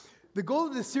The goal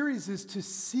of this series is to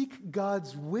seek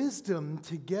God's wisdom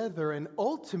together, and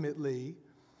ultimately,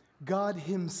 God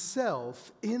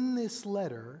Himself in this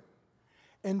letter,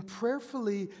 and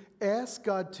prayerfully ask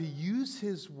God to use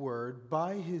His Word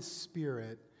by His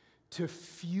Spirit to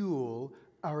fuel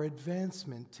our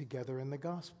advancement together in the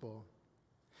gospel.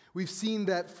 We've seen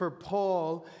that for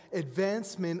Paul,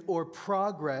 advancement or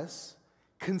progress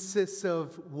consists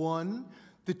of, one,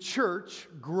 the church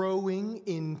growing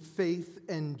in faith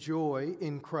and joy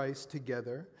in Christ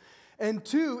together. And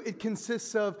two, it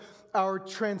consists of our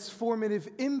transformative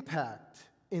impact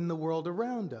in the world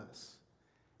around us.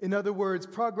 In other words,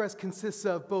 progress consists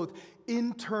of both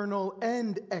internal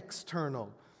and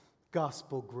external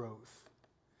gospel growth.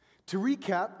 To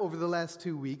recap, over the last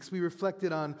 2 weeks, we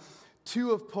reflected on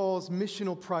two of Paul's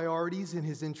missional priorities in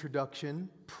his introduction,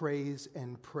 praise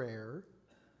and prayer.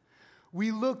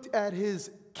 We looked at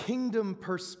his kingdom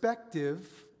perspective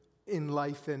in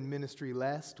life and ministry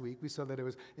last week. We saw that it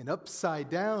was an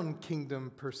upside-down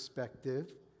kingdom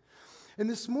perspective. And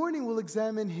this morning we'll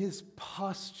examine his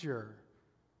posture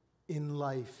in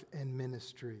life and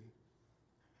ministry.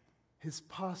 His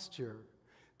posture.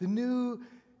 The New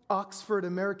Oxford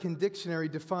American Dictionary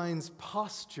defines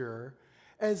posture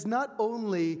as not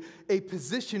only a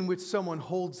position which someone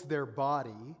holds their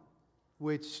body,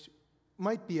 which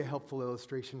might be a helpful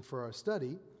illustration for our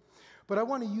study, but I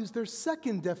want to use their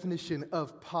second definition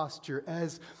of posture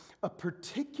as a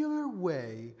particular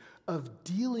way of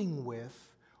dealing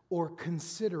with or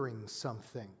considering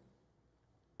something,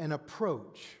 an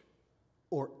approach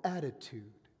or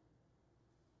attitude.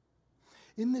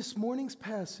 In this morning's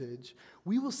passage,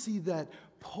 we will see that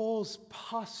Paul's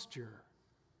posture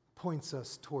points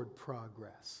us toward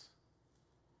progress.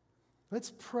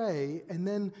 Let's pray, and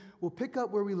then we'll pick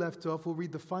up where we left off. We'll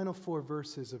read the final 4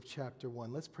 verses of chapter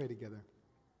 1. Let's pray together.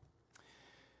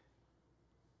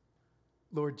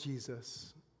 Lord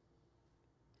Jesus,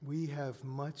 we have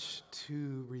much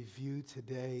to review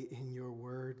today in your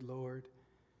word, Lord,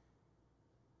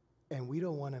 and we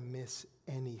don't want to miss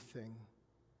anything.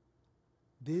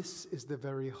 This is the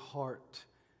very heart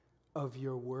of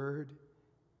your word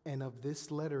and of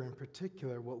this letter in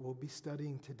particular, what we'll be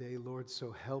studying today, Lord, so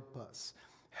help us.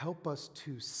 Help us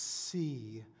to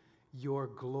see your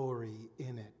glory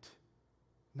in it.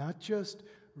 Not just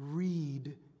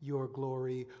read your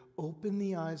glory, open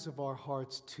the eyes of our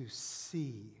hearts to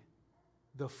see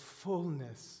the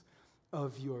fullness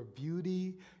of your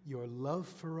beauty, your love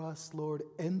for us, Lord.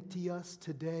 Empty us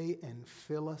today and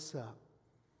fill us up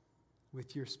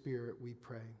with your Spirit, we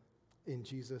pray. In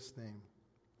Jesus' name,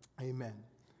 amen.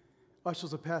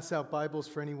 Ushers will pass out Bibles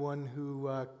for anyone who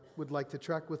would like to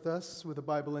track with us with a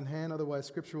Bible in hand. Otherwise,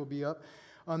 Scripture will be up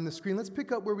on the screen. Let's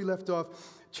pick up where we left off,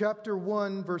 chapter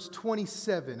 1, verse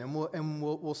 27, and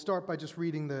we'll start by just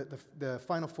reading the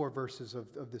final 4 verses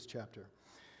of this chapter.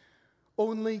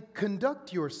 Only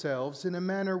conduct yourselves in a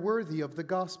manner worthy of the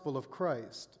gospel of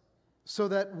Christ, so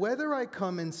that whether I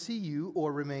come and see you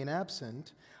or remain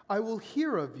absent, I will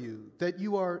hear of you that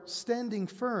you are standing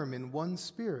firm in one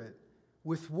spirit,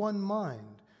 with one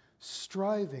mind,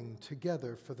 striving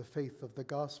together for the faith of the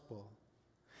gospel.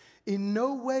 In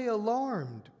no way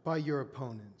alarmed by your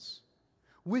opponents,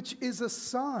 which is a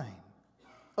sign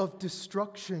of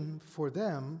destruction for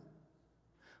them,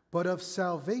 but of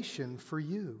salvation for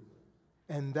you,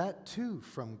 and that too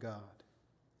from God.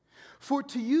 For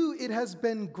to you it has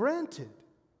been granted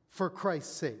for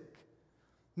Christ's sake,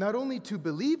 not only to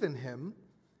believe in him,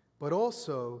 but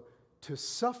also to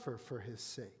suffer for his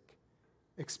sake,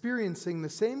 experiencing the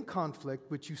same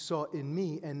conflict which you saw in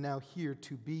me and now hear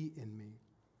to be in me.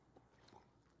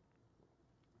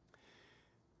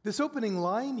 This opening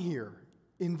line here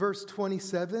in verse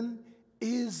 27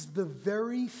 is the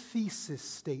very thesis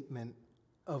statement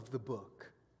of the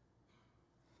book.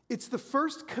 It's the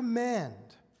first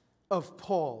command of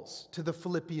Paul's to the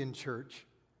Philippian church,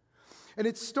 and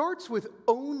it starts with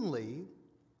only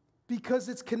because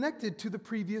it's connected to the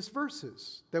previous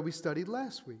verses that we studied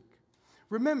last week.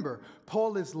 Remember,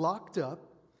 Paul is locked up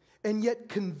and yet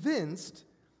convinced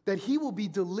that he will be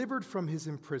delivered from his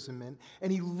imprisonment,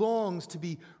 and he longs to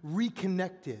be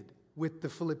reconnected with the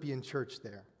Philippian church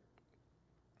there.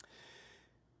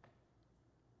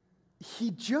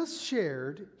 He just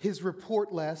shared his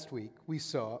report last week, we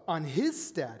saw, on his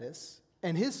status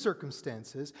and his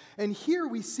circumstances, and here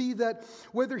we see that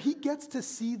whether he gets to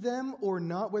see them or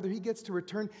not, whether he gets to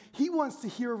return, he wants to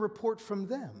hear a report from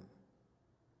them.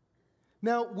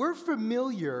 Now, we're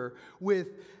familiar with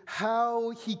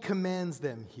how he commands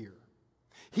them here.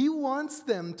 He wants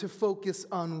them to focus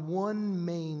on one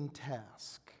main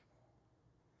task.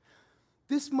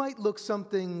 This might look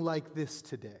something like this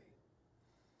today.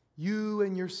 You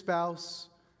and your spouse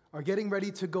are getting ready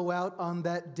to go out on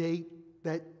that date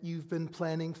that you've been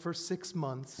planning for 6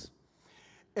 months,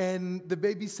 and the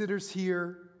babysitter's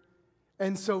here.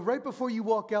 And so right before you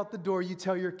walk out the door, you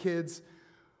tell your kids,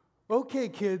 okay,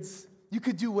 kids, you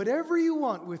could do whatever you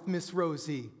want with Miss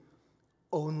Rosie.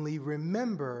 Only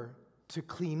remember to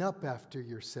clean up after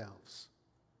yourselves.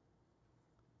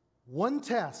 One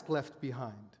task left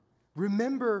behind.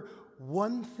 Remember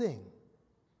one thing.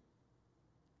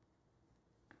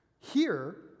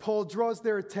 Here, Paul draws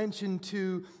their attention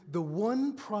to the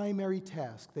one primary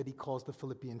task that he calls the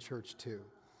Philippian church to.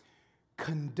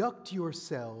 Conduct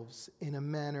yourselves in a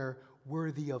manner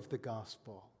worthy of the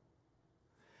gospel.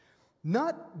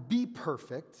 Not be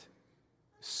perfect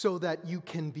so that you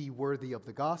can be worthy of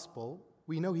the gospel.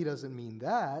 We know he doesn't mean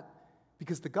that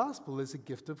because the gospel is a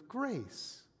gift of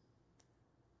grace.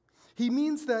 He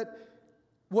means that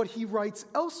what he writes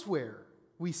elsewhere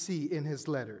we see in his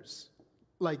letters,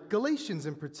 like Galatians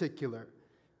in particular.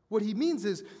 What he means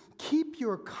is keep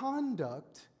your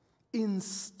conduct in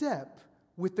step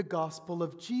with the gospel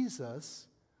of Jesus,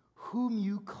 whom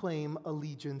you claim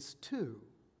allegiance to.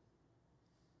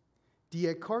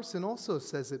 D.A. Carson also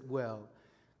says it well.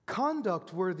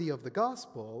 Conduct worthy of the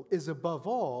gospel is above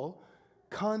all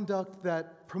conduct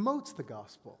that promotes the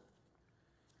gospel.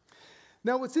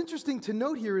 Now, what's interesting to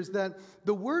note here is that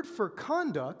the word for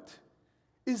conduct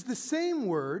is the same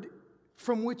word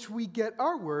from which we get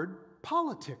our word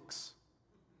politics.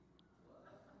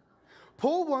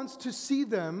 Paul wants to see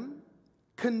them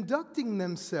conducting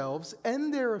themselves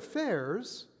and their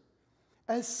affairs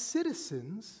as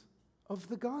citizens of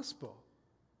the gospel.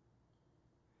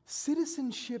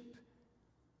 Citizenship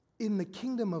in the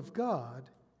kingdom of God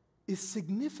is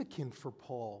significant for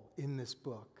Paul in this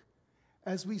book.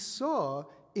 As we saw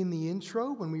in the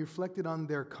intro when we reflected on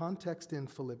their context in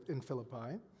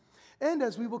Philippi, and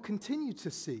as we will continue to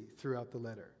see throughout the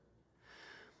letter.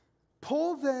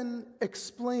 Paul then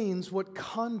explains what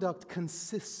conduct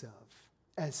consists of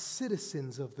as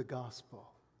citizens of the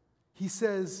gospel. He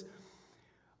says,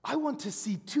 I want to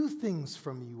see 2 things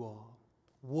from you all.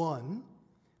 1,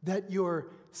 that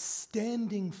you're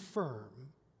standing firm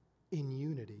in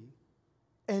unity.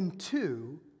 And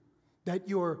 2, that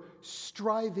you're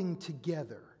striving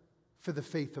together for the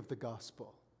faith of the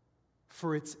gospel,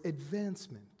 for its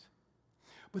advancement.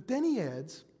 But then he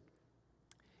adds,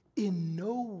 in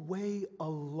no way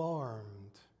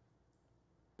alarmed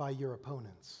by your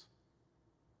opponents.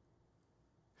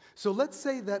 So let's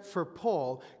say that for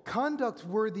Paul, conduct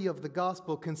worthy of the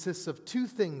gospel consists of 2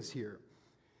 things here.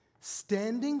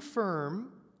 Standing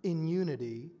firm in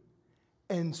unity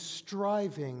and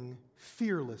striving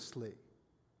fearlessly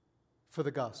for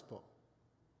the gospel.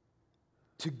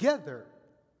 Together,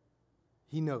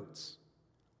 he notes.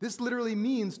 This literally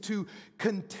means to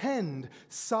contend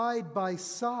side by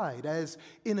side as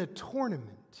in a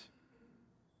tournament.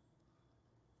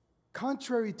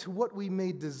 Contrary to what we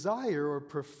may desire or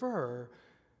prefer,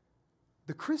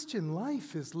 the Christian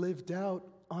life is lived out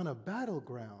on a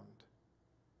battleground,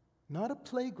 not a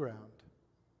playground.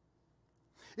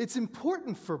 It's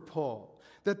important for Paul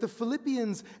that the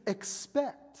Philippians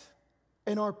expect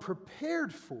and are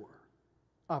prepared for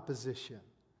opposition.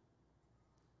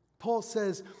 Paul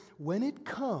says, when it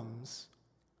comes,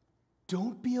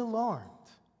 don't be alarmed.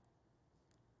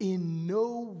 In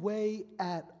no way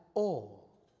at all.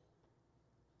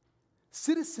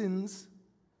 Citizens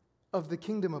of the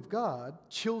kingdom of God,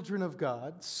 children of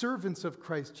God, servants of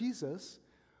Christ Jesus,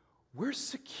 we're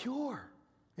secure.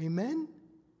 Amen?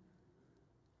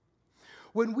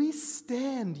 When we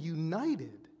stand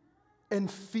united and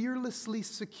fearlessly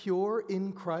secure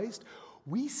in Christ,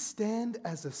 we stand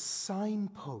as a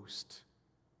signpost,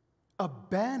 a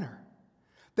banner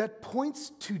that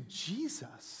points to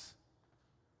Jesus,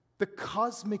 the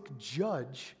cosmic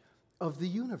judge of the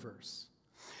universe.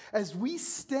 As we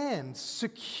stand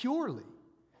securely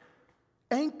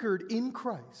anchored in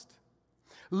Christ,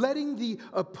 letting the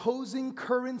opposing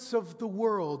currents of the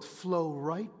world flow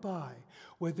right by,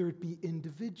 whether it be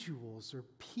individuals or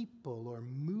people or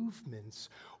movements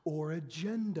or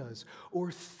agendas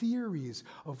or theories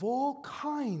of all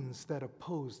kinds that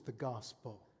oppose the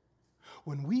gospel.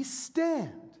 When we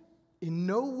stand in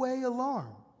no way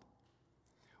alarmed,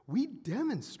 we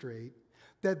demonstrate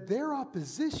that their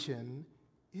opposition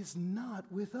is not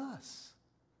with us,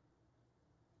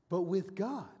 but with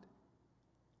God.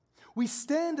 We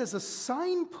stand as a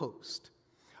signpost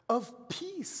of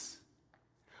peace,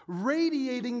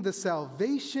 radiating the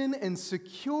salvation and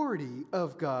security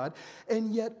of God,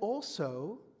 and yet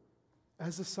also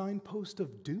as a signpost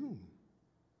of doom,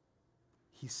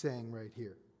 he's saying right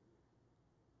here.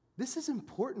 This is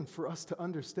important for us to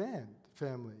understand,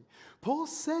 family. Paul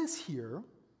says here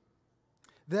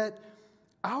that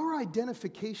our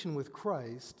identification with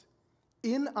Christ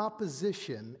in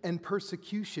opposition and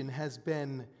persecution has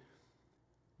been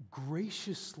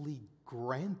graciously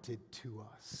granted to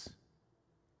us.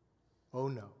 Oh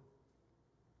no,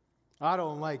 I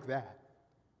don't like that.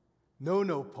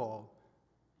 No, Paul.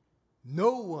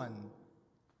 No one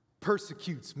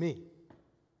persecutes me.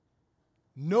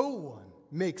 No one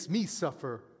makes me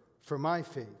suffer for my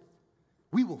faith.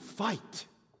 We will fight.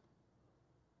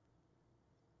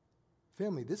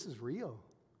 Family, this is real.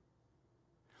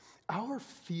 Our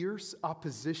fierce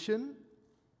opposition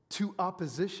to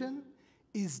opposition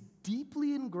is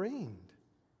deeply ingrained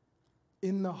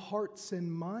in the hearts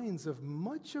and minds of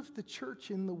much of the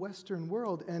church in the Western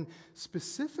world, and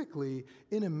specifically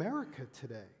in America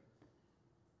today.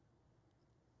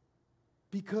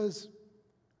 Because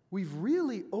we've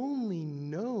really only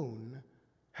known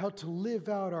how to live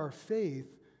out our faith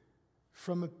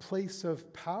from a place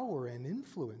of power and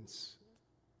influence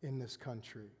in this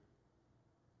country.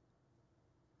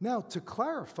 Now, to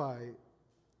clarify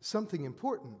something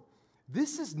important,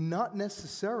 this is not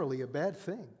necessarily a bad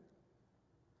thing.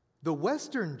 The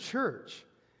Western church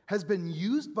has been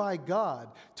used by God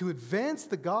to advance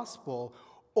the gospel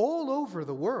all over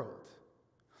the world.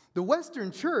 The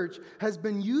Western church has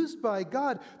been used by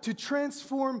God to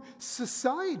transform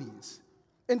societies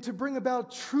and to bring about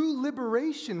true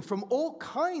liberation from all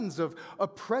kinds of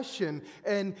oppression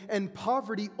and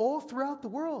poverty all throughout the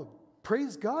world.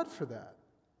 Praise God for that.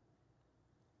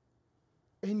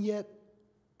 And yet,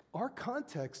 our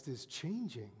context is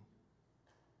changing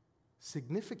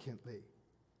significantly.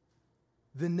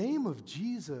 The name of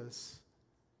Jesus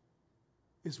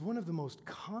is one of the most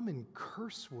common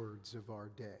curse words of our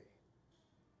day.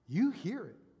 You hear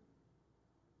it.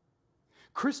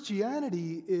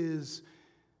 Christianity is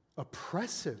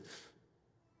oppressive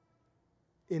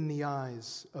in the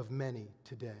eyes of many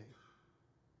today.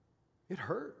 It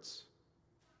hurts.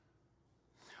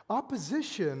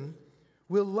 Opposition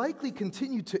will likely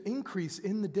continue to increase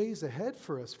in the days ahead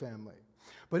for us, family.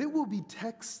 But it will be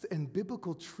texts and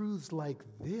biblical truths like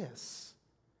this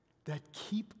that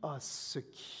keep us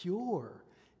secure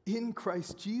in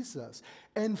Christ Jesus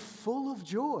and full of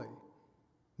joy,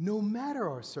 no matter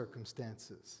our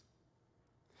circumstances.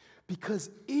 Because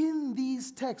in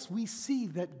these texts, we see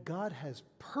that God has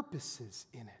purposes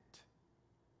in it.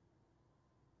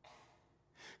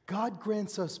 God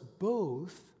grants us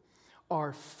both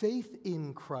our faith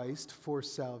in Christ for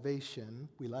salvation,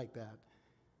 we like that,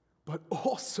 but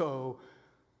also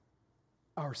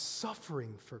our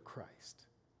suffering for Christ.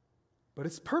 But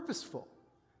it's purposeful,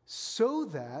 so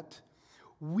that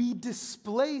we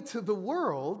display to the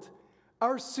world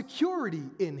our security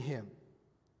in Him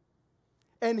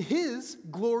and His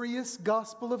glorious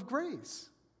gospel of grace.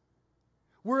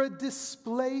 We're a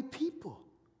display people.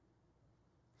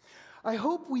 I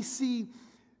hope we see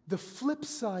the flip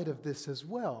side of this as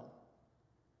well.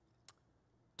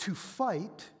 To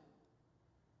fight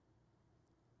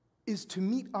is to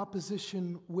meet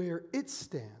opposition where it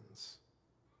stands.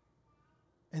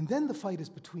 And then the fight is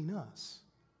between us,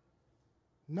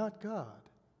 not God.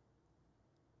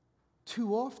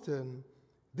 Too often,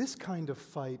 this kind of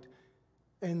fight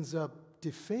ends up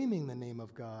defaming the name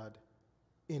of God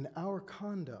in our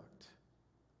conduct.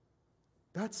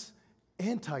 That's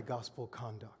anti-gospel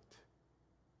conduct.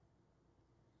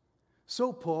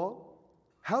 So, Paul,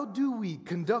 how do we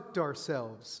conduct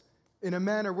ourselves in a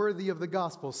manner worthy of the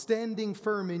gospel, standing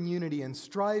firm in unity and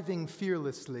striving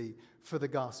fearlessly for the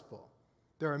gospel?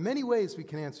 There are many ways we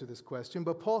can answer this question,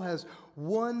 but Paul has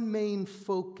one main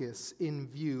focus in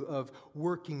view of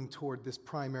working toward this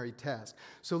primary task.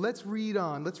 So let's read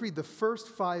on. Let's read the first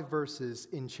 5 verses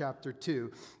in chapter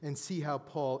 2 and see how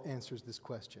Paul answers this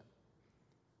question.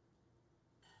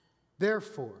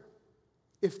 Therefore,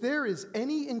 if there is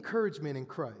any encouragement in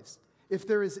Christ, if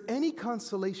there is any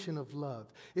consolation of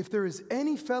love, if there is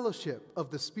any fellowship of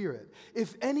the Spirit,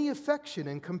 if any affection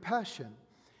and compassion,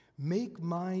 make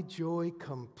my joy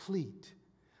complete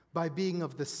by being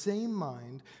of the same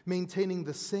mind, maintaining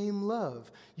the same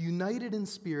love, united in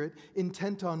spirit,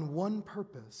 intent on one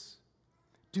purpose.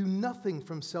 Do nothing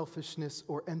from selfishness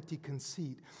or empty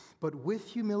conceit, but with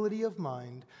humility of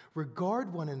mind,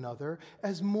 regard one another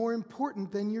as more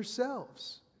important than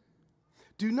yourselves.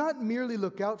 Do not merely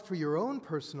look out for your own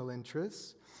personal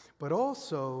interests, but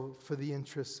also for the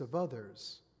interests of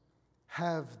others.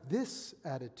 Have this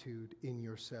attitude in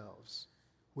yourselves,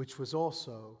 which was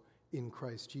also in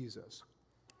Christ Jesus.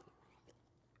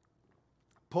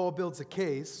 Paul builds a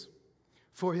case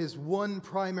for his one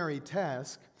primary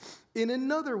task in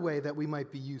another way that we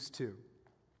might be used to.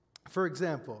 For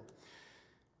example,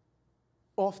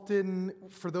 often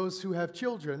for those who have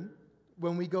children,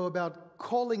 when we go about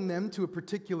calling them to a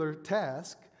particular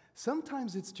task,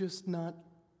 sometimes it's just not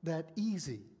that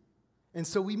easy. And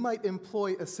so we might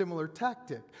employ a similar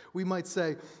tactic. We might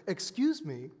say, "Excuse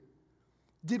me,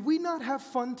 did we not have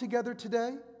fun together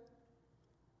today?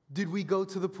 Did we go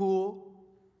to the pool?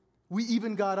 We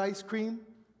even got ice cream.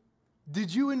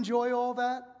 Did you enjoy all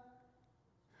that?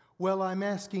 Well, I'm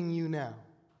asking you now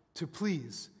to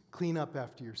please clean up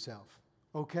after yourself.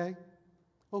 Okay?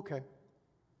 Okay."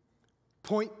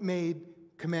 Point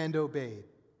made, command obeyed.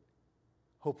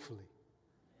 Hopefully.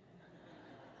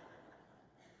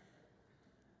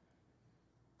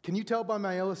 Can you tell by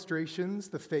my illustrations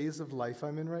the phase of life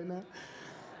I'm in right now?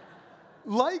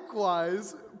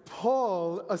 Likewise,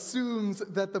 Paul assumes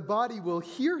that the body will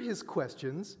hear his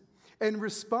questions and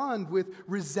respond with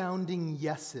resounding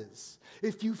yeses.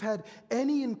 If you've had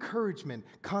any encouragement,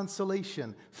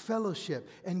 consolation, fellowship,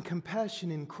 and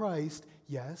compassion in Christ,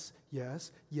 yes,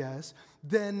 yes, yes,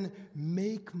 then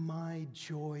make my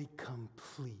joy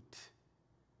complete.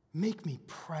 Make me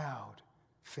proud,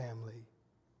 family.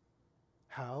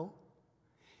 How?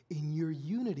 In your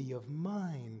unity of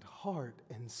mind, heart,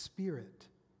 and spirit,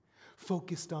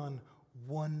 focused on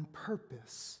one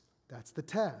purpose. That's the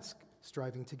task,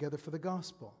 striving together for the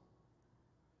gospel.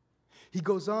 He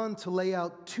goes on to lay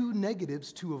out two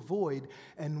negatives to avoid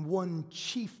and one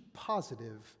chief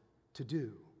positive to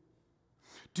do.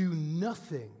 Do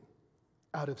nothing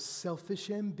out of selfish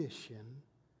ambition,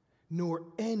 nor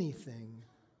anything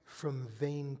from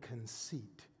vain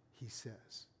conceit, he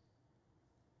says.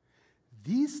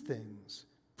 These things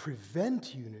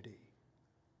prevent unity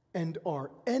and are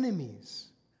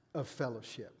enemies of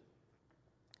fellowship.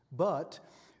 But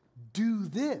do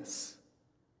this: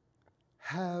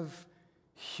 have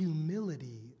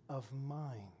humility of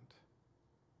mind,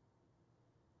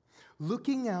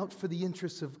 looking out for the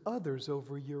interests of others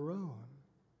over your own,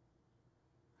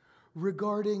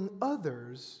 regarding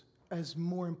others as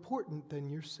more important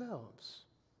than yourselves.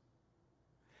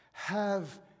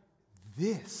 Have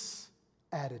this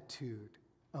attitude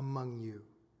among you.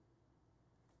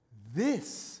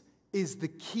 This is the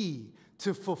key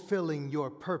to fulfilling your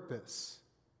purpose.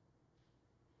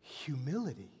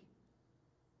 Humility.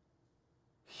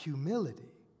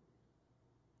 Humility,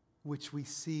 which we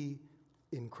see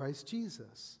in Christ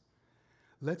Jesus.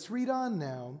 Let's read on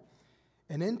now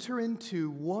and enter into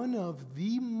one of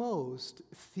the most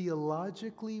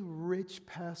theologically rich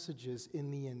passages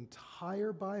in the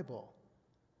entire Bible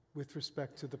with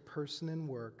respect to the person and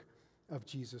work of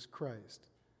Jesus Christ.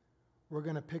 We're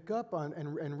going to pick up on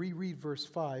and reread verse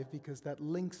 5 because that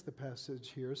links the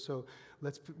passage here. So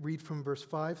let's read from verse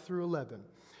 5 through 11.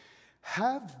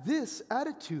 Have this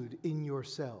attitude in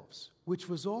yourselves, which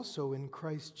was also in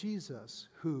Christ Jesus,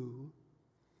 who,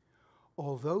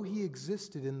 although he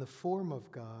existed in the form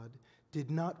of God, did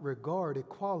not regard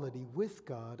equality with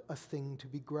God a thing to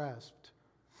be grasped,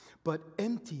 but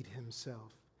emptied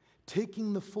himself,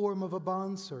 taking the form of a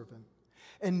bondservant,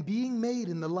 and being made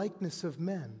in the likeness of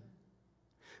men.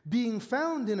 Being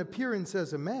found in appearance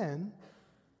as a man,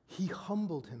 he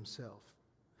humbled himself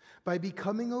by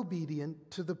becoming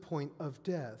obedient to the point of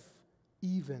death,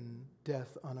 even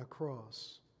death on a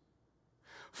cross.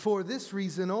 For this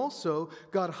reason also,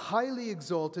 God highly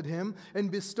exalted him and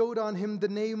bestowed on him the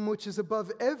name which is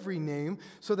above every name,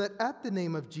 so that at the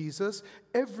name of Jesus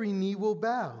every knee will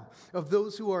bow, of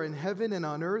those who are in heaven and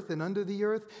on earth and under the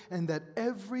earth, and that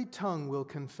every tongue will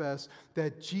confess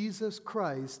that Jesus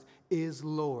Christ is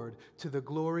Lord, to the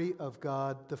glory of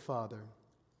God the Father.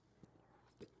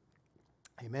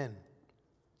 Amen.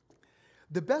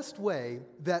 The best way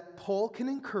that Paul can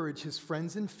encourage his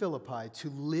friends in Philippi to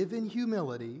live in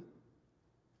humility,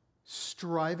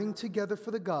 striving together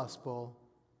for the gospel,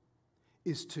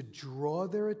 is to draw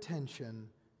their attention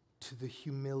to the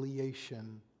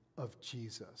humiliation of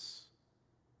Jesus.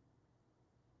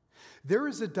 There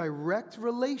is a direct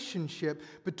relationship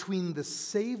between the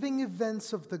saving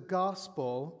events of the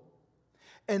gospel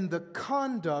and the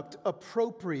conduct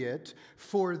appropriate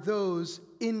for those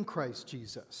in Christ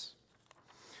Jesus.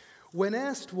 When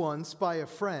asked once by a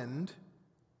friend,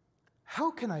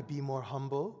 "How can I be more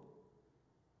humble?"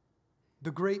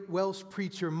 the great Welsh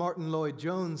preacher Martin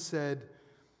Lloyd-Jones said,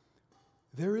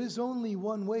 "There is only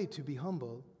one way to be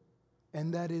humble,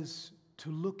 and that is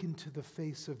to look into the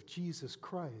face of Jesus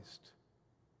Christ.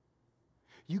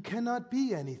 You cannot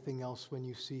be anything else when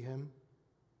you see him.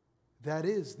 That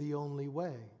is the only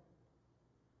way."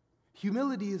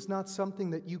 Humility is not something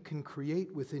that you can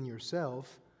create within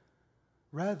yourself,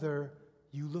 Rather,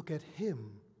 you look at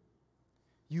him.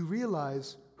 You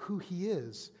realize who he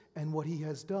is and what he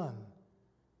has done,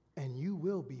 and you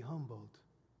will be humbled.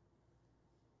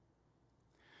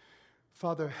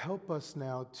 Father, help us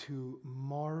now to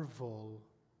marvel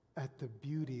at the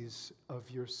beauties of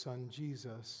your Son,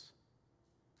 Jesus.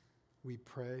 We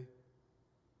pray.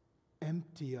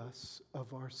 Empty us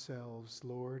of ourselves,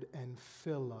 Lord, and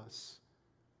fill us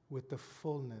with the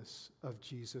fullness of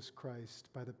Jesus Christ.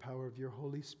 By the power of your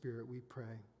Holy Spirit, we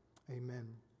pray. Amen.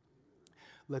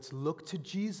 Let's look to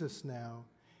Jesus now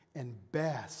and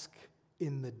bask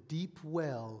in the deep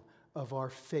well of our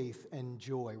faith and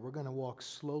joy. We're going to walk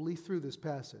slowly through this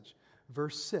passage.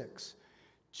 Verse 6,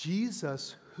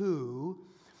 Jesus, who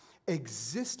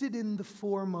existed in the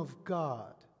form of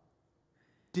God,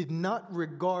 did not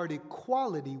regard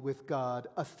equality with God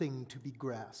a thing to be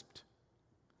grasped.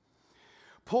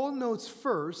 Paul notes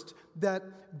first that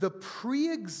the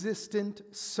pre-existent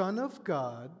Son of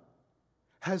God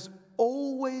has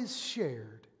always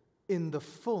shared in the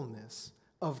fullness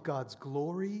of God's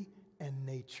glory and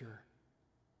nature.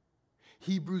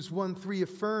 Hebrews 1:3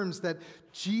 affirms that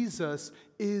Jesus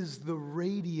is the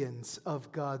radiance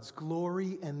of God's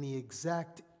glory and the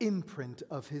exact imprint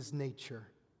of his nature.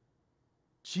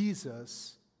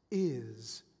 Jesus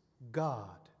is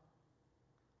God.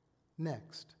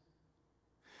 Next,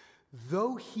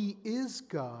 though he is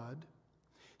God,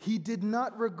 he did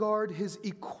not regard his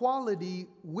equality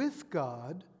with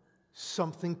God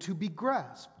something to be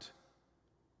grasped.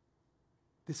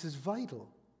 This is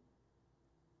vital.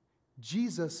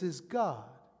 Jesus is God.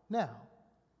 Now,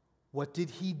 what did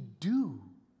he do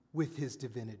with his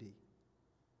divinity?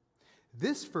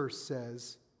 This verse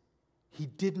says he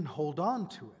didn't hold on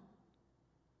to it.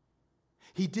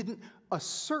 He didn't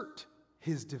assert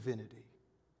his divinity.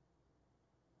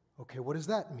 Okay, what does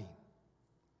that mean?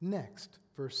 Next,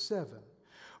 verse 7.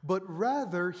 But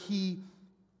rather he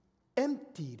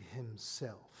emptied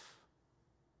himself.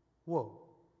 Whoa.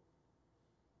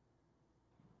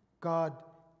 God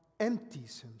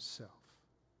empties himself.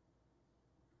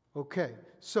 Okay,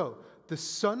 so the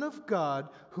Son of God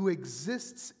who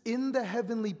exists in the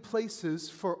heavenly places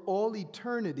for all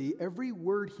eternity, every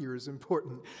word here is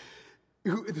important.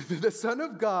 The Son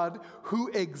of God who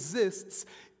exists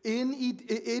in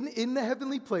the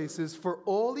heavenly places for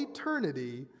all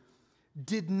eternity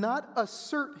did not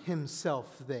assert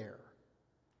himself there,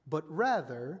 but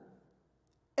rather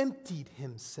emptied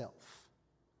himself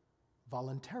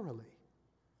voluntarily.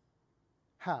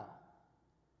 How?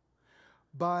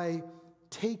 By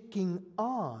taking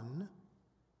on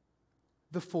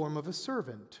the form of a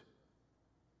servant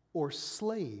or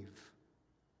slave,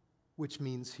 which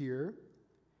means here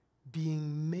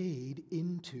being made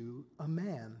into a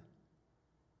man.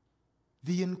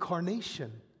 The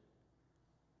incarnation.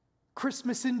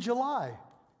 Christmas in July.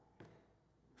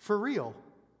 For real.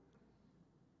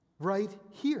 Right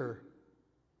here.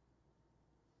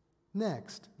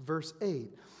 Next, verse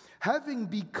 8. Having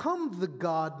become the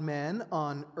God-man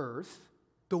on earth,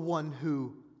 the one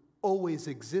who always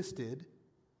existed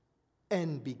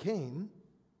and became,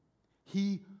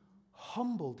 he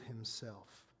humbled himself.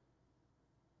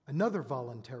 Another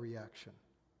voluntary action.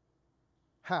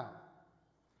 How?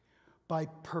 By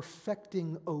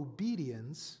perfecting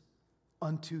obedience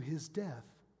unto his death,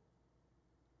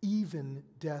 even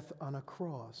death on a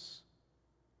cross.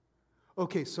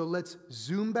 Okay, so let's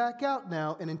zoom back out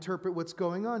now and interpret what's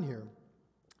going on here.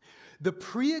 The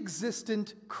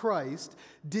pre-existent Christ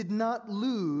did not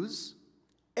lose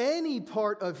any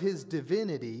part of his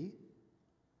divinity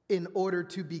in order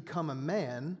to become a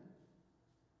man,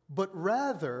 but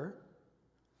rather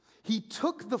he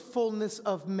took the fullness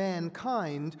of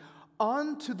mankind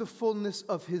onto the fullness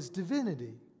of his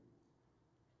divinity.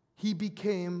 He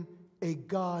became a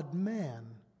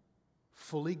God-man,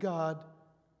 fully God,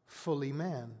 fully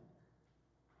man.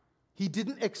 He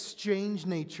didn't exchange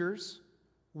natures,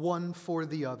 one for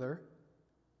the other.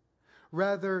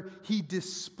 Rather, he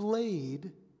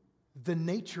displayed the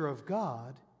nature of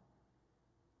God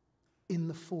in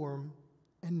the form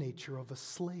and nature of a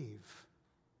slave.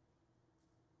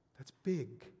 That's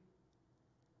big.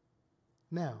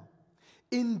 Now,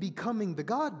 in becoming the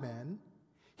God-man,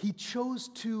 he chose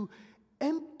to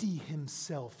empty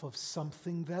himself of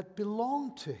something that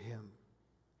belonged to him.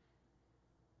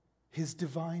 His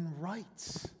divine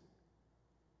rights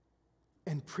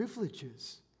and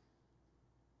privileges.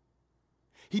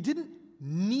 He didn't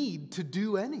need to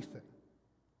do anything.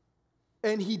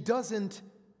 And he doesn't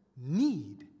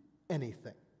need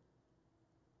anything.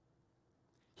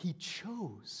 He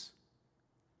chose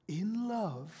in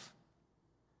love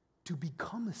to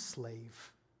become a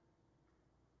slave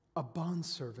a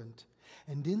bondservant,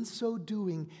 and in so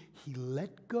doing, he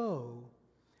let go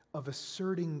of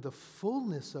asserting the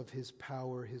fullness of his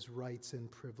power, his rights,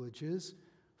 and privileges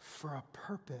for a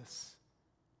purpose: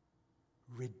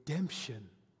 redemption.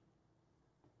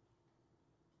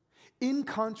 In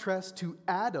contrast to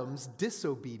Adam's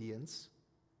disobedience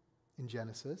in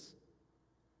Genesis,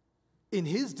 in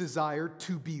his desire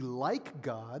to be like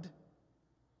God,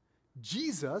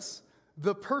 Jesus,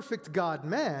 the perfect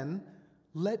God-man,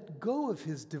 let go of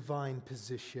his divine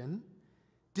position,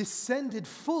 descended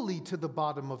fully to the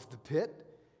bottom of the pit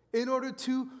in order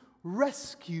to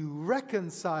rescue,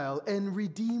 reconcile, and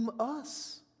redeem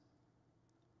us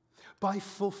by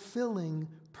fulfilling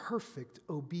perfect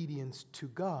obedience to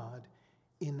God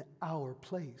in our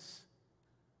place,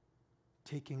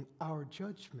 taking our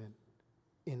judgment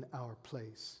in our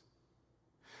place.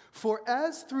 For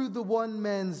as through the one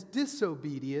man's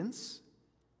disobedience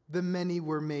the many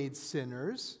were made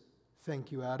sinners,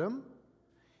 thank you, Adam,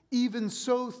 even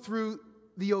so through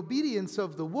the obedience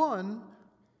of the one,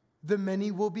 the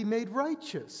many will be made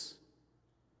righteous.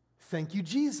 Thank you,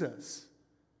 Jesus.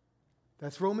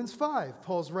 That's Romans 5.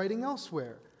 Paul's writing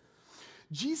elsewhere.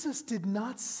 Jesus did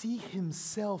not see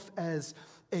himself as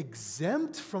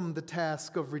exempt from the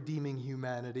task of redeeming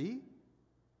humanity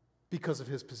because of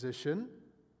his position,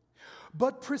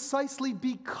 but precisely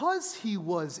because he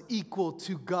was equal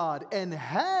to God and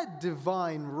had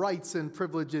divine rights and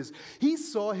privileges, he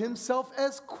saw himself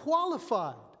as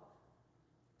qualified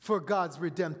for God's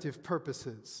redemptive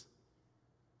purposes.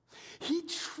 He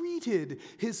treated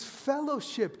his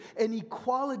fellowship and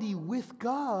equality with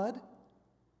God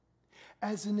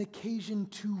as an occasion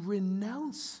to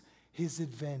renounce his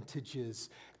advantages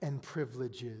and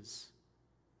privileges,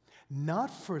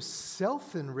 not for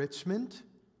self-enrichment,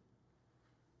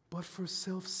 but for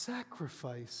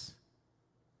self-sacrifice,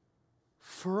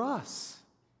 for us,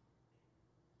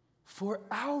 for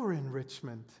our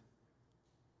enrichment.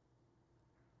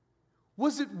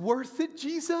 Was it worth it,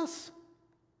 Jesus?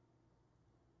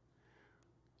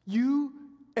 You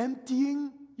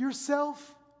emptying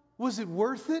yourself, was it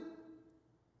worth it?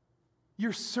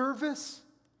 Your service,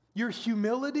 your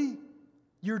humility,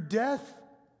 your death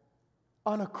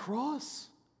on a cross?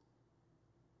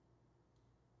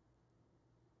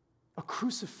 A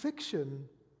crucifixion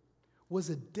was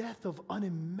a death of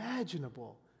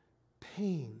unimaginable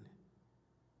pain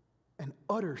and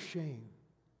utter shame.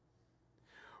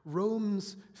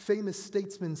 Rome's famous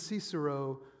statesman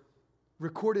Cicero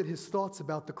recorded his thoughts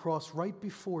about the cross right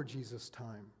before Jesus'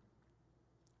 time,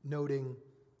 noting,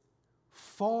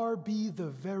 "Far be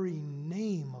the very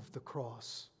name of the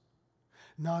cross,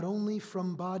 not only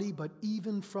from body, but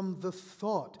even from the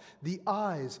thought, the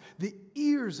eyes, the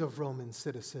ears of Roman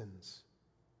citizens.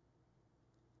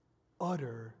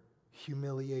 Utter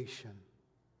humiliation."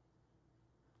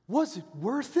 Was it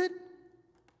worth it?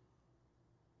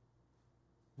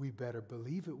 We better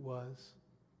believe it was.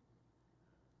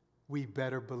 We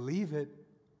better believe it.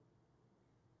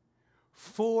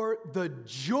 For the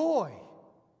joy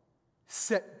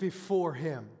set before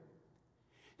him,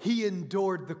 he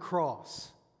endured the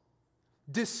cross,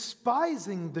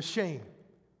 despising the shame,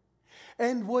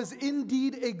 and was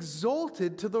indeed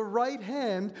exalted to the right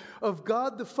hand of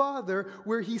God the Father,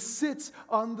 where he sits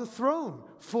on the throne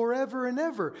forever and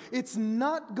ever. It's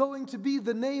not going to be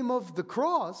the name of the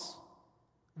cross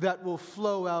that will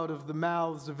flow out of the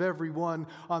mouths of everyone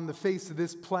on the face of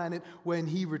this planet when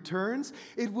he returns.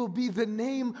 It will be the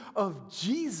name of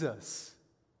Jesus.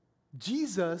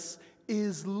 Jesus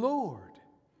is Lord.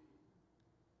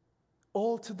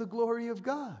 All to the glory of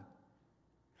God.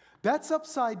 That's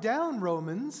upside down,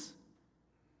 Romans,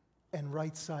 and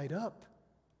right side up,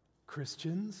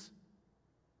 Christians.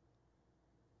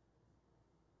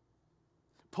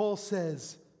 Paul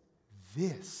says,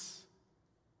 this,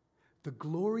 the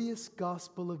glorious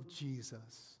gospel of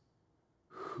Jesus,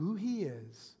 who he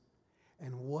is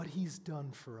and what he's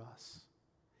done for us,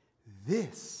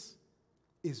 this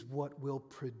is what will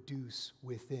produce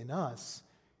within us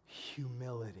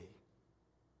humility,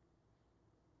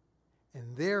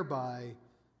 and thereby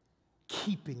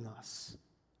keeping us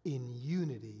in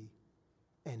unity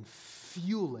and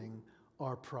fueling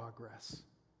our progress.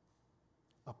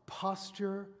 A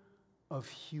posture of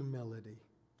humility.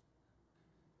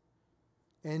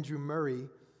 Andrew Murray,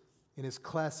 in his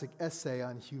classic essay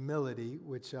on humility,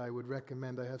 which I would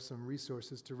recommend, I have some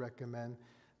resources to recommend,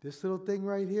 this little thing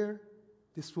right here,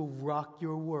 this will rock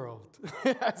your world,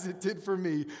 as it did for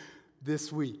me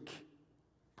this week.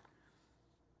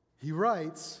 He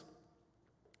writes,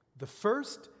 "The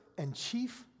first and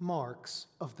chief marks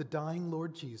of the dying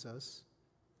Lord Jesus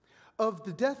of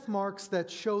the death marks that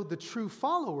show the true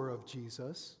follower of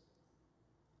Jesus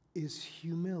is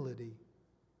humility.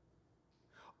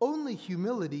 Only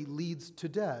humility leads to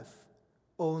death.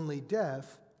 Only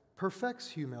death perfects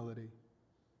humility.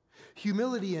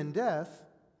 Humility and death,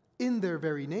 in their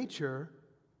very nature,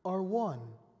 are one.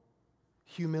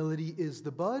 Humility is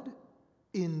the bud.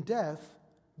 In death,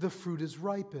 the fruit is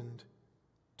ripened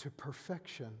to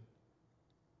perfection.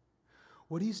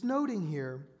 What he's noting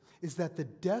here is that the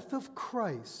death of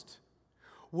Christ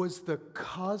was the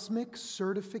cosmic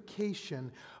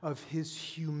certification of his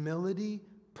humility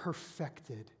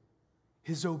perfected,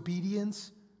 his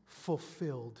obedience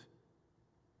fulfilled.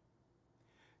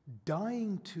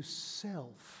 Dying to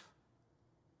self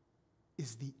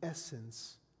is the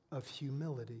essence of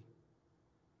humility.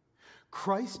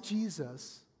 Christ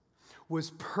Jesus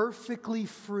was perfectly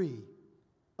free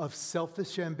of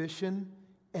selfish ambition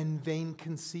and vain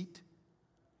conceit,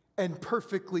 and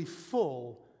perfectly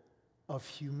full of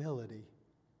humility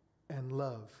and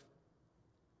love.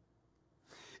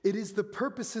 It is the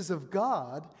purposes of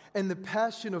God and the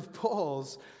passion of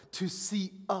Paul's to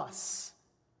see us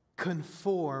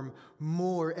conform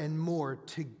more and more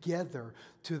together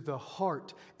to the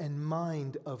heart and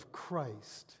mind of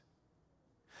Christ.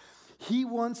 He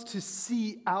wants to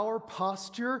see our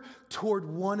posture toward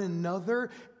one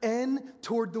another and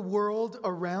toward the world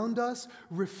around us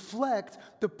reflect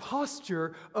the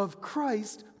posture of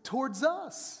Christ towards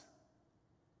us.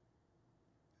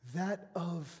 That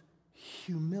of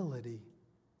humility.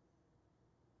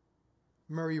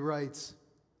 Murray writes,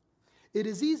 "It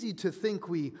is easy to think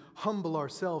we humble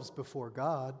ourselves before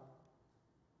God.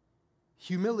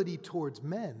 Humility towards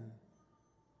men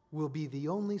will be the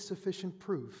only sufficient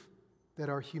proof that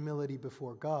our humility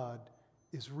before God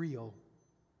is real."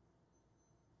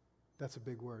 That's a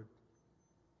big word.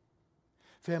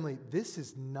 Family, this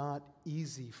is not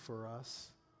easy for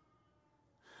us.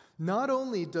 Not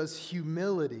only does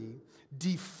humility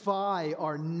defy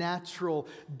our natural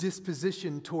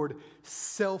disposition toward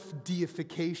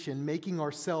self-deification, making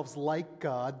ourselves like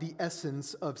God, the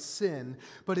essence of sin,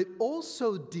 but it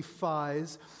also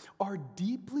defies our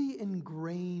deeply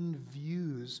ingrained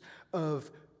views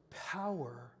of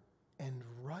power and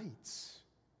rights.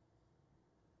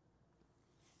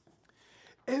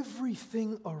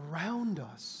 Everything around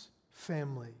us,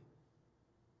 family,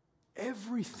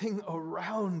 everything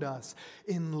around us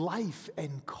in life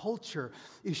and culture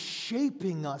is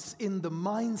shaping us in the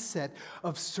mindset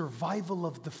of survival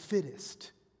of the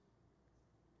fittest.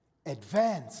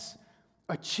 Advance,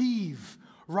 achieve,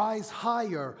 rise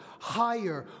higher,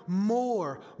 higher,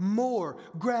 more,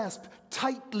 grasp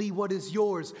tightly what is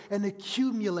yours and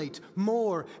accumulate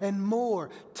more and more,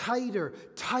 tighter.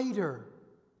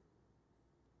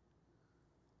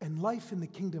 And life in the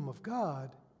kingdom of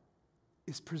God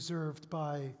is preserved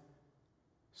by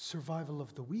survival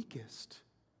of the weakest,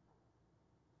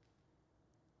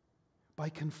 by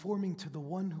conforming to the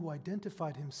one who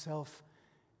identified himself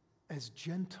as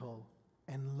gentle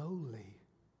and lowly,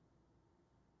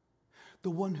 the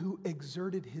one who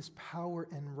exerted his power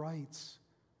and rights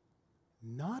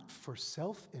not for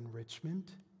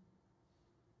self-enrichment,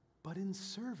 but in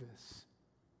service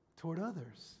toward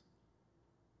others.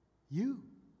 You,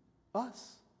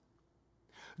 us.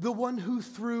 The one who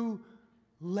through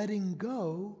letting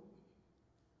go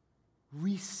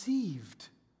received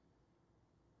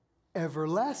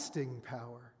everlasting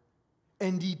power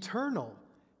and eternal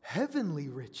heavenly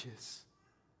riches.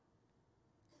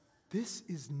 This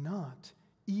is not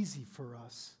easy for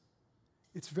us.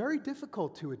 It's very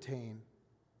difficult to attain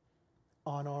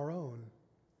on our own.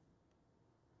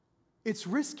 It's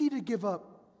risky to give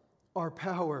up our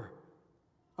power,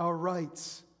 our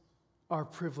rights, our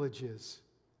privileges.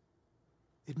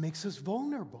 It makes us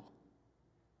vulnerable.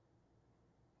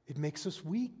 It makes us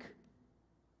weak.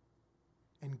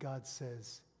 And God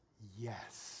says,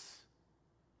 yes.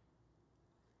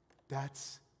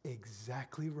 That's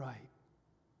exactly right.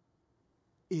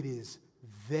 It is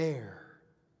there,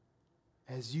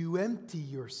 as you empty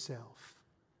yourself,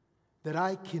 that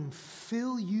I can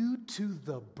fill you to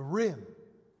the brim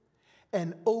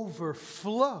and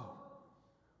overflow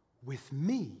with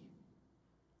me.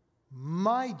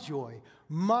 My joy,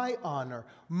 my honor,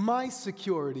 my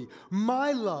security,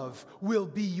 my love will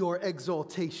be your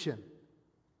exaltation.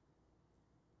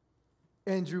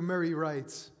 Andrew Murray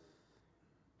writes,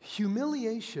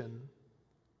 humiliation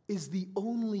is the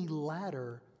only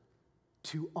ladder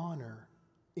to honor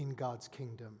in God's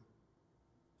kingdom.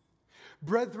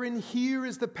 Brethren, here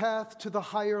is the path to the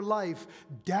higher life.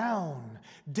 Down,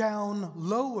 down,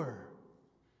 lower.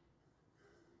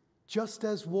 Just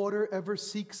as water ever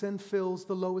seeks and fills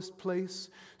the lowest place,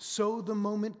 so the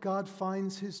moment God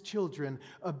finds his children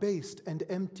abased and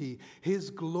empty, his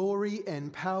glory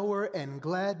and power and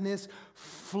gladness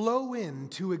flow in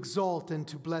to exalt and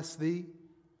to bless thee.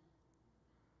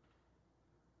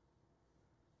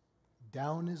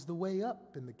 Down is the way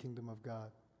up in the kingdom of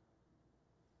God,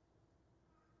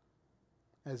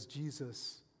 as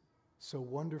Jesus so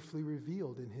wonderfully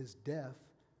revealed in his death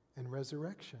and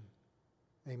resurrection.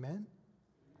 Amen?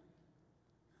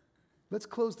 Let's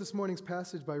close this morning's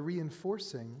passage by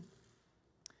reinforcing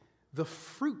the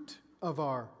fruit of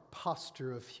our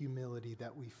posture of humility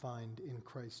that we find in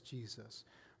Christ Jesus.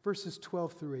 Verses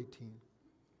 12 through 18.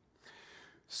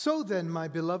 So then, my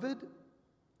beloved,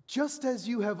 just as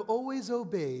you have always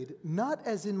obeyed, not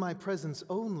as in my presence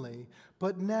only,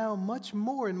 but now much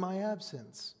more in my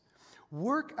absence,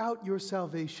 work out your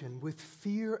salvation with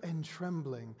fear and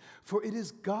trembling, for it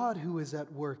is God who is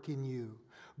at work in you,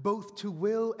 both to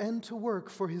will and to work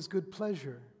for his good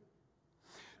pleasure.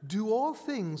 Do all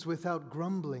things without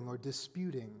grumbling or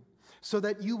disputing, so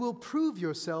that you will prove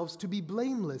yourselves to be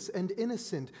blameless and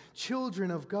innocent,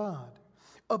 children of God,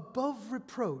 above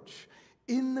reproach,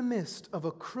 in the midst of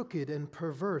a crooked and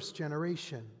perverse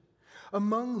generation,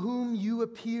 among whom you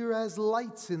appear as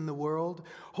lights in the world,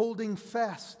 holding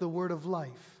fast the word of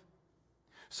life,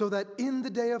 so that in the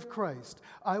day of Christ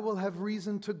I will have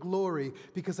reason to glory,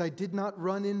 because I did not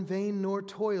run in vain nor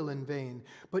toil in vain.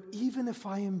 But even if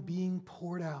I am being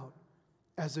poured out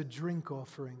as a drink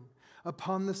offering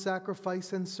upon the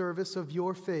sacrifice and service of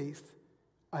your faith,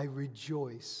 I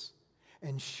rejoice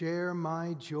and share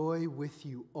my joy with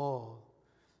you all.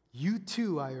 You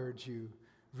too, I urge you,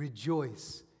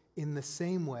 rejoice in the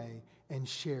same way and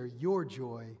share your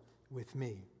joy with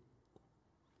me.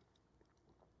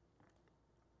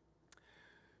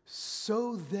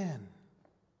 So then,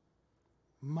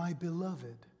 my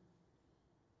beloved,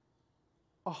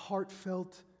 a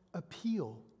heartfelt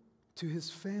appeal to his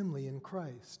family in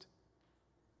Christ.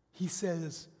 He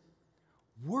says,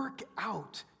 work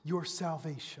out your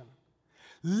salvation.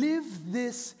 Live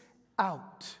this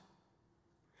out.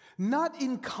 Not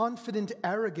in confident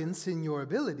arrogance in your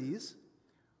abilities,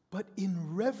 but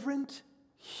in reverent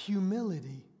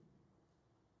humility.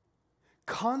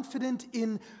 Confident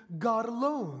in God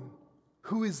alone,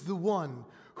 who is the one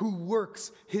who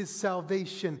works his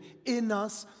salvation in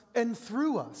us and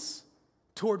through us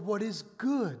toward what is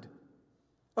good,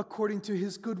 according to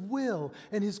his good will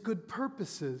and his good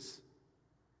purposes.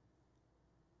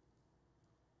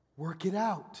 Work it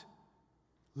out.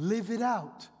 Live it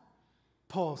out.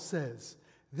 Paul says,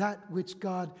 that which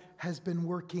God has been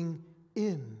working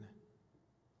in.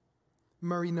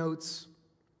 Murray notes,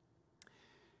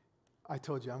 I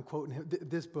told you I'm quoting him,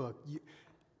 this book,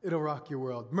 it'll rock your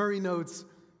world. Murray notes,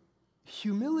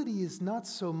 humility is not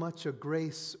so much a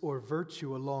grace or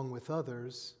virtue along with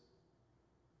others.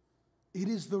 It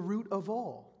is the root of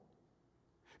all,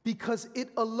 because it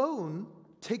alone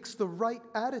takes the right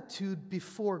attitude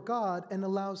before God and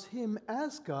allows him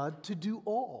as God to do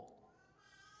all.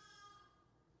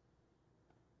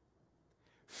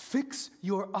 Fix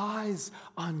your eyes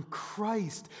on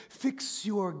Christ. Fix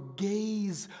your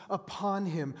gaze upon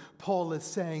him, Paul is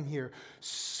saying here.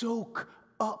 Soak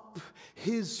up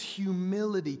his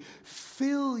humility.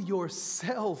 Fill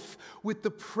yourself with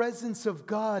the presence of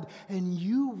God, and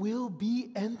you will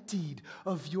be emptied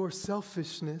of your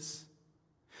selfishness.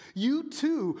 You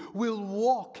too will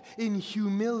walk in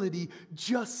humility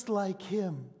just like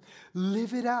him.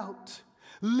 Live it out.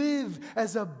 Live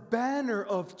as a banner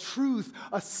of truth,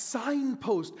 a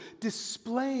signpost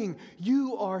displaying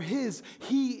you are his,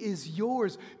 he is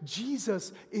yours,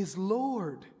 Jesus is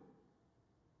Lord.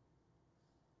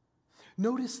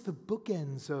 Notice the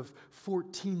bookends of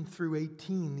 14 through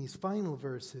 18, these final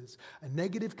verses, a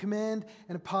negative command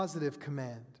and a positive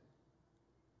command.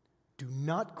 Do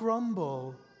not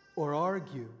grumble or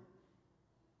argue,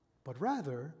 but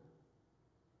rather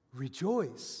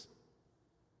rejoice.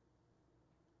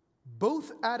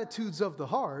 Both attitudes of the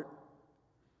heart,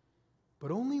 but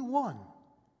only one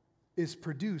is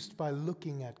produced by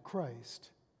looking at Christ.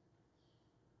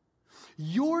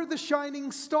 You're the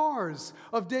shining stars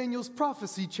of Daniel's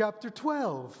prophecy, chapter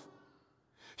 12,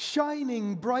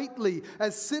 shining brightly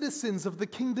as citizens of the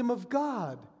kingdom of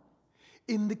God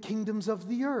in the kingdoms of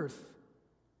the earth.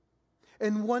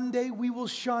 And one day we will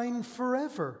shine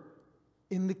forever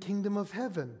in the kingdom of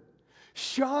heaven.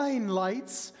 Shine,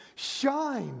 lights,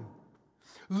 shine.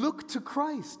 Look to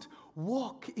Christ.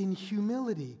 Walk in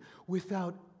humility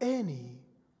without any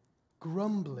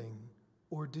grumbling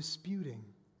or disputing.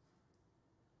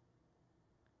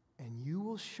 And you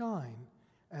will shine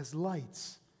as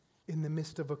lights in the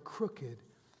midst of a crooked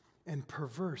and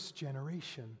perverse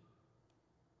generation.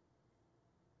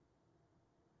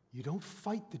 You don't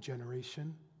fight the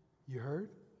generation, you heard?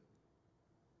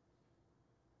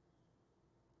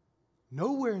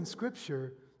 Nowhere in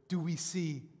Scripture do we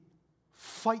see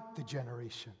fight the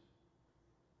generation.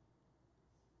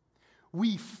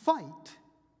 We fight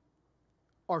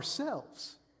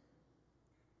ourselves.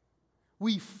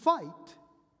 We fight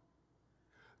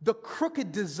the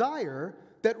crooked desire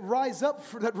that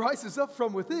rises up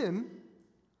from within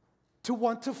to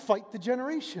want to fight the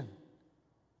generation.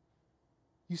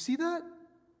 You see that?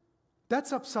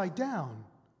 That's upside down.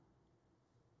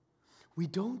 We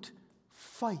don't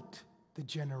fight the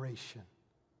generation.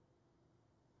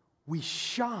 We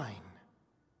shine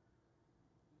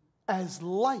as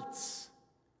lights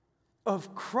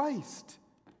of Christ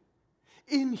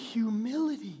in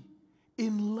humility,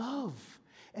 in love,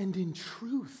 and in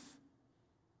truth.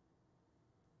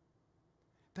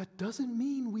 That doesn't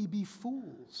mean we be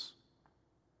fools.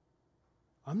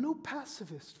 I'm no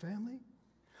pacifist, family.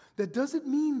 That doesn't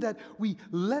mean that we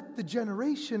let the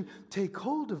generation take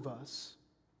hold of us.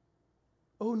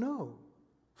 Oh no,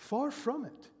 far from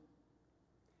it.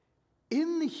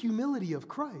 In the humility of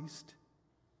Christ,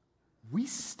 we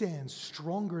stand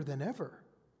stronger than ever.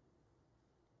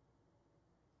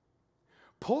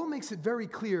 Paul makes it very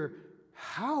clear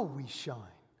how we shine.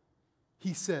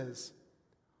 He says,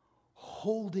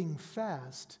 holding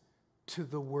fast to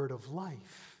the word of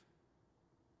life.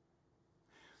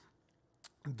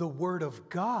 The word of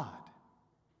God,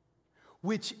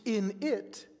 which in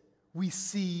it we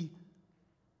see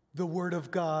the word of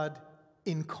God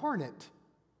incarnate.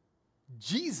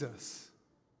 Jesus.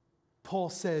 Paul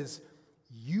says,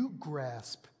 you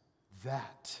grasp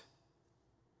that.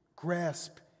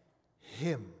 Grasp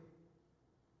him.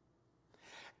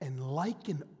 And like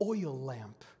an oil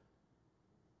lamp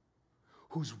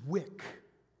whose wick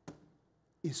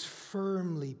is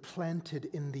firmly planted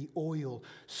in the oil,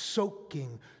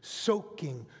 soaking,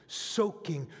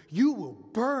 you will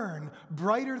burn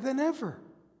brighter than ever.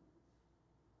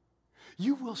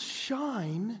 You will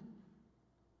shine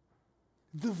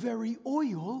the very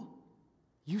oil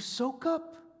you soak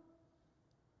up.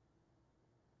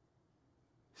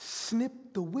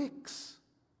 Snip the wicks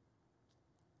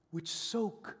which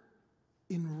soak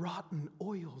in rotten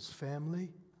oils, family.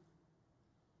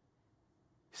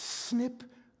 Snip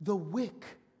the wick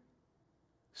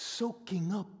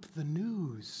soaking up the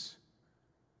news.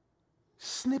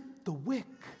 Snip the wick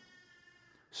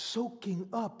soaking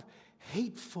up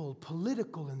hateful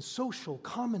political and social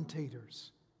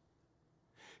commentators.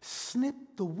 Snip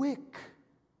the wick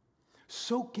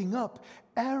soaking up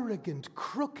arrogant,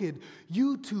 crooked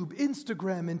YouTube,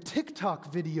 Instagram, and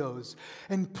TikTok videos,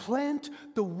 and plant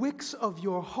the wicks of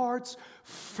your hearts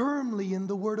firmly in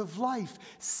the word of life.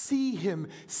 See him,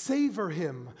 savor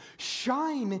him,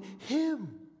 shine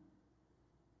him.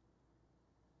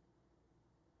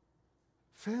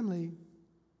 Family,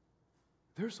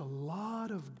 there's a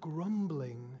lot of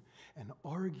grumbling and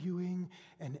arguing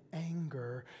and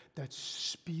anger that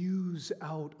spews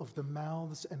out of the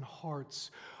mouths and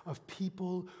hearts of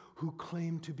people who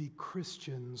claim to be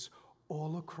Christians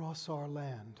all across our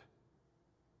land.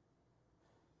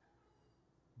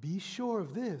 Be sure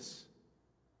of this.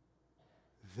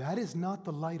 That is not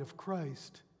the light of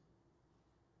Christ,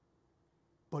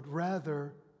 but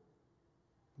rather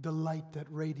the light that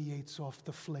radiates off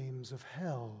the flames of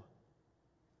hell.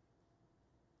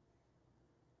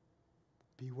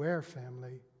 Beware,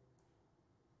 family.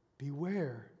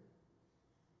 Beware.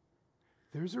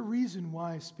 There's a reason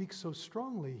why I speak so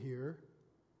strongly here,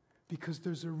 because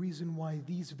there's a reason why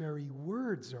these very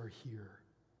words are here.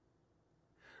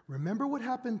 Remember what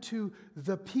happened to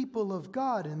the people of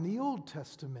God in the Old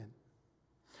Testament,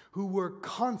 who were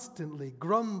constantly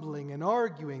grumbling and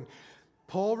arguing.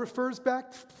 Paul refers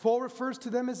to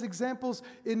them as examples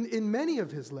in many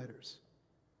of his letters.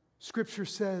 Scripture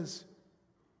says,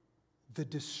 the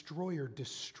destroyer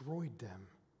destroyed them.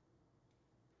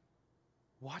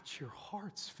 Watch your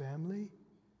hearts, family.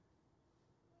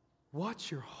 Watch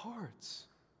your hearts.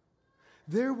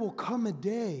 There will come a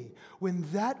day when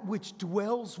that which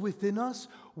dwells within us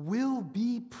will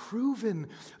be proven.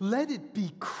 Let it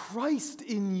be Christ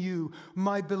in you,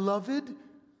 my beloved.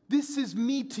 This is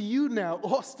me to you now,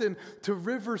 Austin to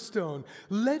Riverstone.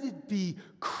 Let it be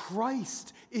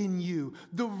Christ in you,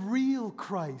 the real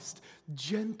Christ,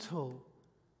 gentle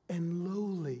and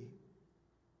lowly.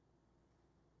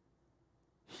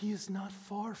 He is not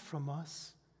far from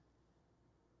us.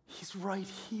 He's right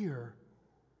here.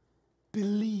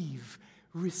 Believe,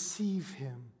 receive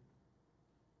him.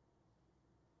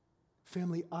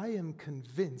 Family, I am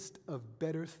convinced of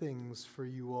better things for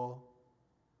you all.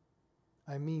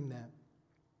 I mean that.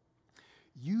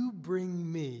 You bring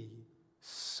me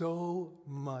so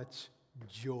much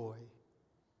joy.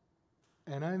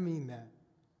 And I mean that.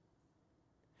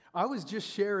 I was just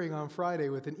sharing on Friday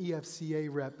with an EFCA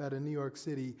rep out of New York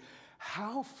City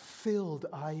how filled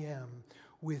I am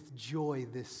with joy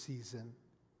this season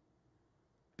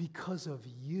because of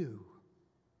you.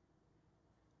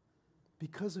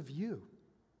 Because of you.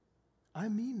 I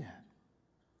mean that.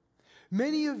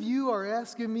 Many of you are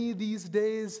asking me these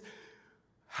days,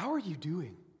 how are you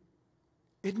doing?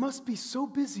 It must be so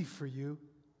busy for you,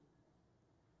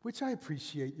 which I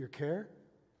appreciate your care,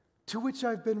 to which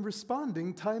I've been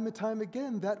responding time and time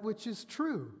again, that which is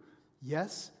true.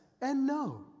 Yes and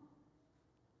no.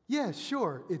 Yeah,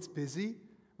 sure, it's busy.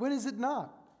 When is it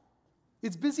not?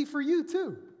 It's busy for you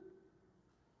too.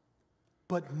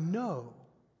 But no,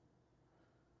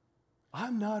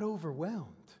 I'm not overwhelmed.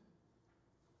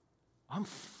 I'm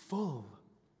full,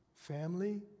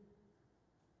 family.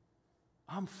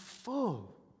 I'm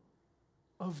full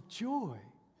of joy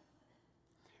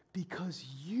because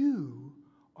you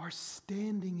are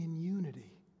standing in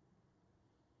unity.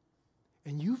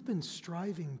 And you've been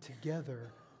striving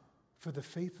together for the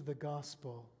faith of the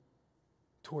gospel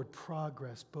toward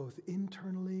progress, both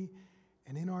internally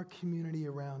and in our community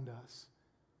around us.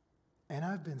 And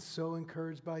I've been so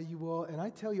encouraged by you all. And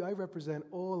I tell you, I represent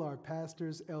all our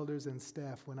pastors, elders, and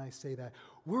staff when I say that.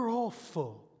 We're all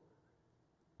full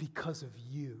because of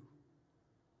you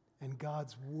and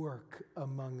God's work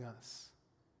among us.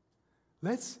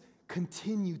 Let's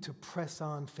continue to press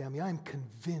on, family. I'm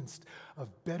convinced of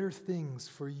better things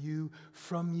for you,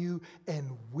 from you,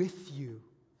 and with you.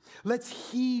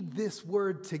 Let's heed this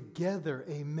word together,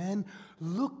 amen,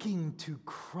 looking to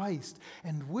Christ.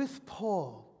 And with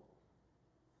Paul,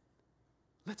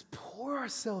 let's pour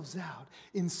ourselves out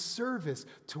in service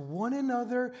to one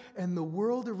another and the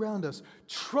world around us,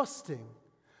 trusting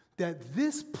that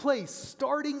this place,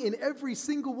 starting in every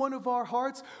single one of our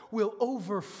hearts, will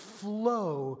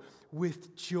overflow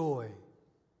with joy.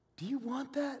 Do you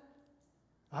want that?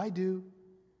 I do.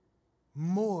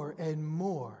 More and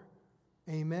more.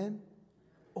 Amen?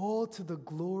 All to the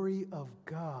glory of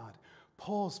God.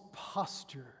 Paul's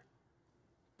posture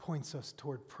points us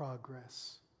toward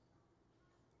progress.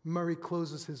 Murray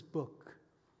closes his book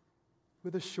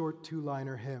with a short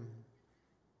two-liner hymn.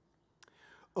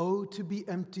 Oh, to be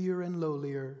emptier and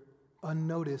lowlier,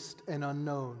 unnoticed and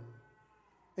unknown,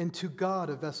 and to God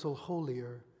a vessel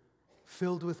holier,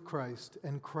 filled with Christ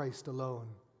and Christ alone.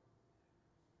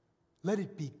 Let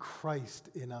it be Christ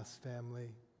in us,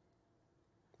 family.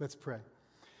 Let's pray.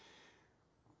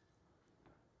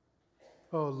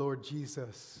 Oh, Lord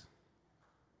Jesus,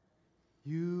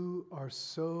 you are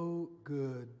so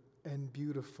good and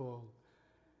beautiful.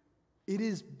 It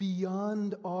is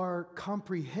beyond our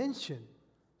comprehension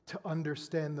to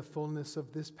understand the fullness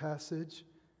of this passage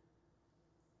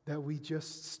that we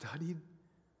just studied.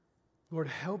 Lord,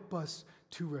 help us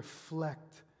to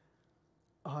reflect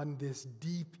on this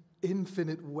deep,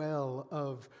 infinite well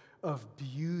of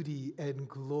beauty and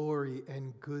glory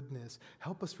and goodness.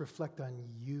 Help us reflect on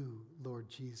you, Lord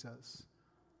Jesus.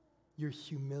 Your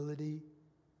humility,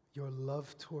 your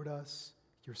love toward us,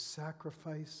 your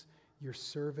sacrifice, your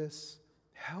service.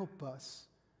 Help us.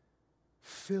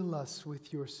 Fill us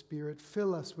with your Spirit.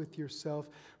 Fill us with yourself.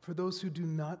 For those who do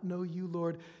not know you,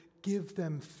 Lord, give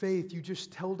them faith. You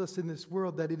just told us in this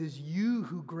world that it is you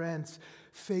who grants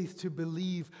faith to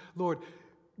believe. Lord,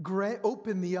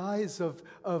 open the eyes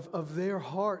of their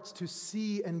hearts to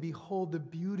see and behold the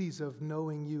beauties of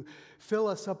knowing you. Fill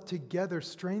us up together.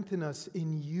 Strengthen us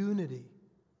in unity.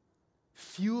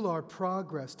 Fuel our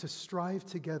progress to strive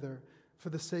together for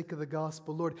the sake of the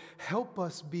gospel. Lord, help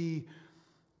us be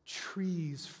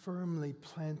trees firmly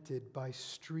planted by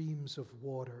streams of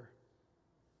water,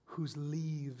 whose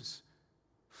leaves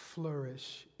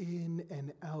flourish in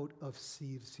and out of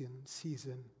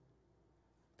season.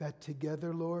 That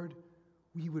together, Lord,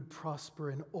 we would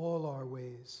prosper in all our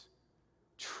ways,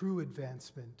 true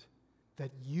advancement,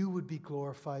 that you would be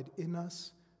glorified in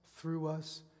us, through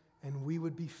us, and we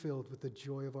would be filled with the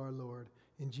joy of our Lord.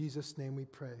 In Jesus' name we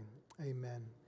pray. Amen.